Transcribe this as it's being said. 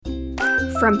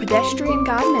From Pedestrian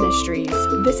God Ministries,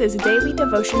 this is Daily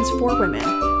Devotions for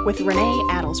Women with Renee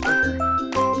Adelsberger.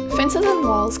 Fences and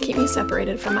walls keep me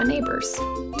separated from my neighbors.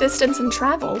 Distance and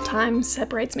travel time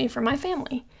separates me from my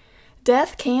family.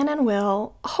 Death can and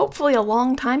will, hopefully a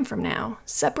long time from now,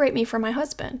 separate me from my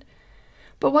husband.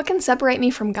 But what can separate me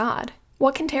from God?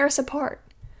 What can tear us apart?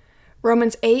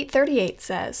 Romans 8:38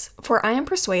 says, "For I am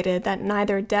persuaded that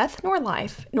neither death nor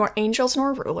life, nor angels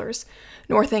nor rulers,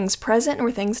 nor things present nor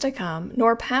things to come,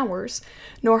 nor powers,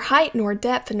 nor height nor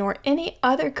depth, nor any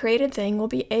other created thing will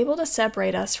be able to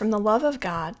separate us from the love of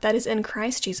God that is in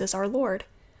Christ Jesus our Lord."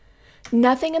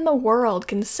 Nothing in the world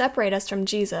can separate us from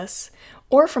Jesus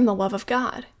or from the love of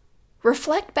God.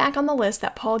 Reflect back on the list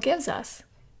that Paul gives us.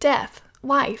 Death,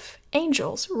 life,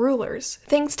 angels, rulers,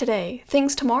 things today,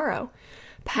 things tomorrow,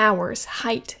 powers,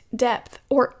 height, depth,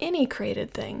 or any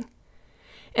created thing.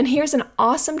 And here's an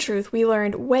awesome truth we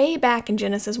learned way back in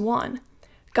Genesis 1.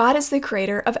 God is the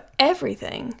creator of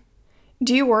everything.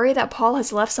 Do you worry that Paul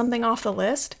has left something off the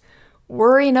list?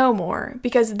 Worry no more,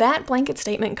 because that blanket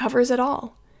statement covers it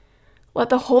all. Let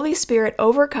the Holy Spirit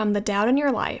overcome the doubt in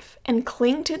your life and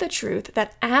cling to the truth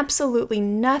that absolutely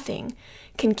nothing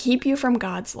can keep you from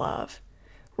God's love.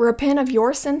 Repent of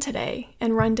your sin today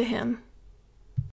and run to Him.